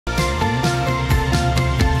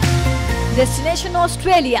Destination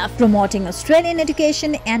Australia, promoting Australian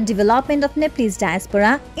education and development of Nepalese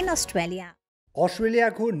diaspora in Australia.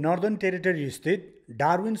 अस्ट्रेलियाको northern territory स्थित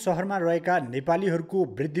Darwin शहरमा रहेका नेपालीहरूको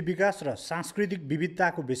वृद्धि विकास र सांस्कृतिक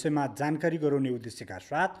विविधताको विषयमा जानकारी गराउने उद्देश्यका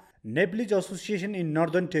साथ नेप्लिज एसोसिएसन इन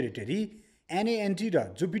नर्दन टेरिटरी NANT र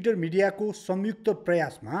जुपिटर मिडियाको संयुक्त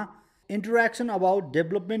प्रयासमा interaction about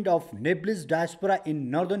development of Nepalese diaspora in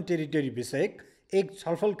northern territory विषयक एक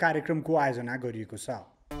छलफल कार्यक्रमको आयोजना गरिएको छ।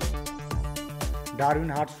 डार्विन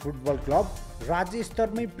हार्ट्स फुटबल क्लब राज्य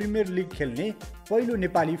स्तरमै प्रिमियर लिग खेल्ने पहिलो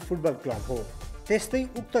नेपाली फुटबल क्लब हो। त्यस्तै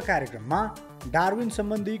उक्त कार्यक्रममा डार्विन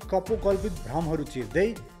सम्बन्धी कपोकल्पित भ्रमहरू चिर्दै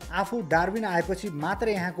आफू डार्विन आएपछि मात्र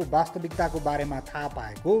यहाँको वास्तविकताको बारेमा थाहा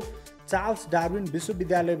पाएको चार्ल्स डार्विन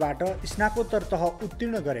विश्वविद्यालयबाट स्नातकोत्तर तह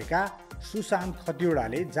उत्तीर्ण गरेका सुशान्त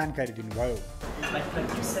खतिवडाले जानकारी दिनुभयो।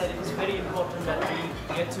 Like you said, it is very important that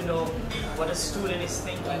we get to know what a student is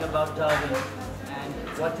thinking about Darwin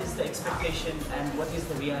and what is the expectation and what is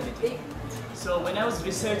the reality. So when I was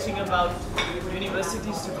researching about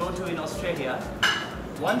universities to go to in Australia,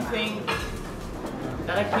 one thing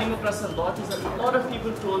that I came across a lot is a lot of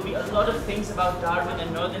people told me a lot of things about Darwin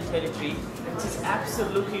and Northern Territory, which is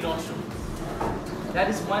absolutely not true.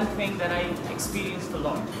 That is one thing that I experienced a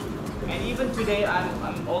lot. And even today,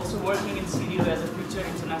 I'm also working in CDU as a future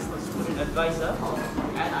international student advisor,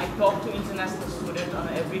 and I talk to international students on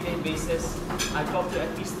an everyday basis. I talk to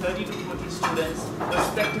at least 30 to 40 students,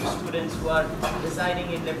 prospective students who are residing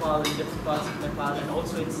in Nepal, in different parts of Nepal, and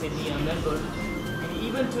also in Sydney and Melbourne. And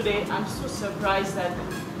even today, I'm so surprised that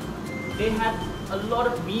they have a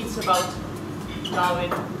lot of myths about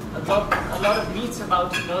Darwin, a lot of myths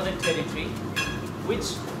about Northern Territory,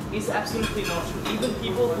 which is absolutely not true. Even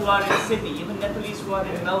people who are in Sydney, even Nepalese who are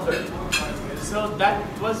in Melbourne. So that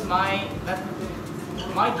was my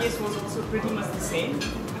case was also pretty much the same.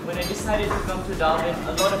 When I decided to come to Darwin,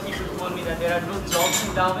 a lot of people told me that there are no jobs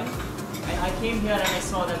in Darwin, and I came here and I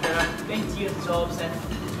saw that there are plenty of jobs,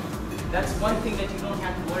 and that's one thing that you don't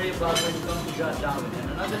have to worry about when you come to Darwin.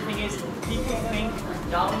 And another thing is, people think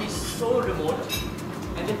Darwin is so remote,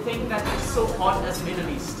 and they think that it's so hot as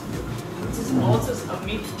Middle East. This is also a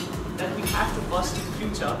myth that we have to bust in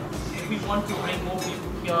future if we want to bring more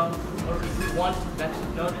people here, or if we want that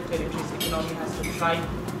Northern Territory's economy has to thrive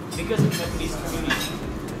because of Nepalese community.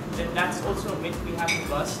 Then that's also a myth we have to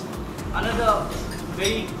bust. Another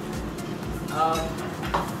very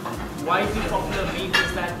widely popular myth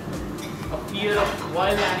is that a fear of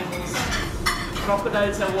wild animals.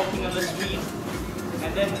 Crocodiles are walking on the street,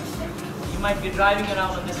 and then might be driving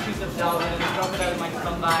around on the street of Darwin and the crocodile might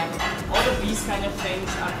come by. All of these kind of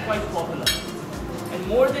things are quite popular. And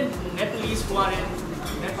more than Nepalese who are in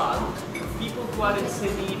Nepal, people who are in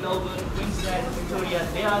Sydney, Melbourne, Queensland, Victoria,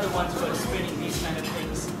 they are the ones who are spreading these kind of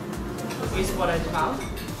things, is what I found.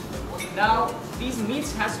 Now, these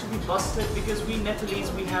myths has to be busted because we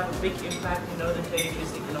Nepalese, we have a big impact in Northern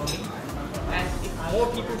Territory's economy. And if more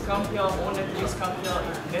people come here, more Nepalese come here,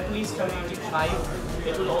 if Nepalese community thrive,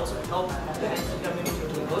 it will also help the Nepalese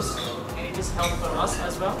community to boost, and it is help for us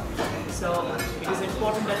as well. So it is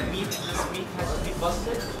important that this week has to be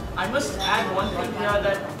busted. I must add one thing here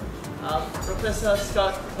that Professor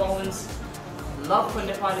Scott Cohen's love for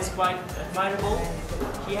Nepal is quite admirable.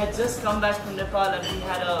 He had just come back from Nepal and we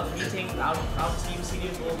had a meeting, our team,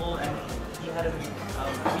 CDU Global, and he had a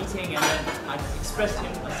meeting, and then I expressed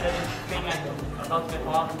him a certain thing about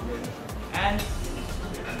Nepal. And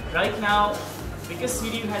right now, because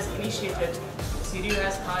CDU has initiated, CDU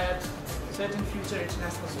has hired certain future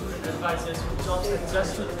international student advisors whose jobs are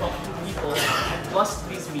just to talk to people and bust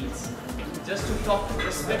these myths. Just to talk to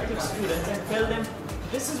prospective students and tell them,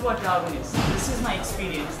 this is what Darwin is, this is my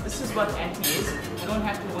experience, this is what NT is. You don't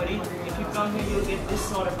have to worry, if you come here you'll get this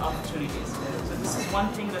sort of opportunities. So this is one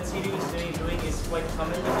thing that CDU is doing is quite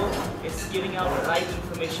commendable. It's giving out the right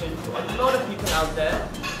information to a lot of people out there.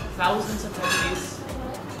 Thousands of Nepalese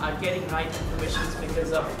are getting right information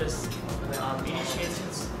because of this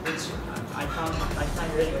initiations, which I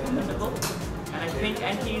find very commendable. And I think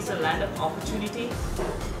NT is a land of opportunity.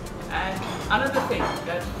 And another thing,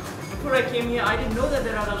 that before I came here, I didn't know that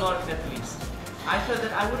there are a lot of Nepalese. I thought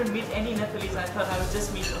that I wouldn't meet any Nepalese. I thought I would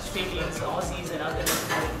just meet Australians, Aussies, and other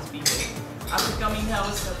Nepalese people. After coming here, I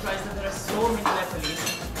was surprised that there are so many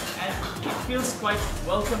Nepalese, and it feels quite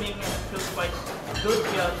welcoming and it feels quite good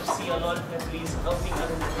here to see a lot of Nepalese helping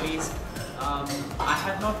other Nepalese. I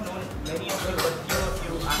have not known many of you, but few of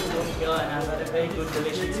you I have known here, and I've had a very good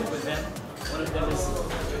relationship with them. One of them is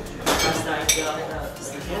Kastai here,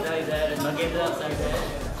 Sthitya there, and Magendra there.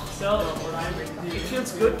 So it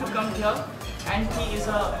feels good to come here. NT is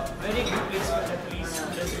a very good place for Nepalese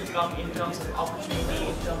students to come in terms of opportunity,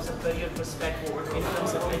 in terms of career perspective, in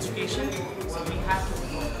terms of education. So we have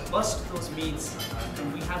to bust those myths,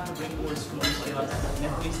 and we have to bring more students to us.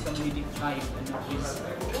 Nepalese community thrive, and Nepalese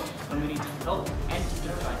community help and to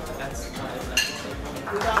thrive. That's what I'd like to say.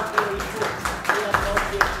 Without the reports, we are not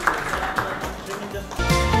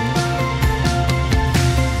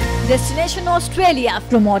Destination Australia,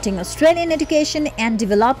 promoting Australian education and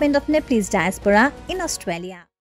development of Nepalese diaspora in Australia.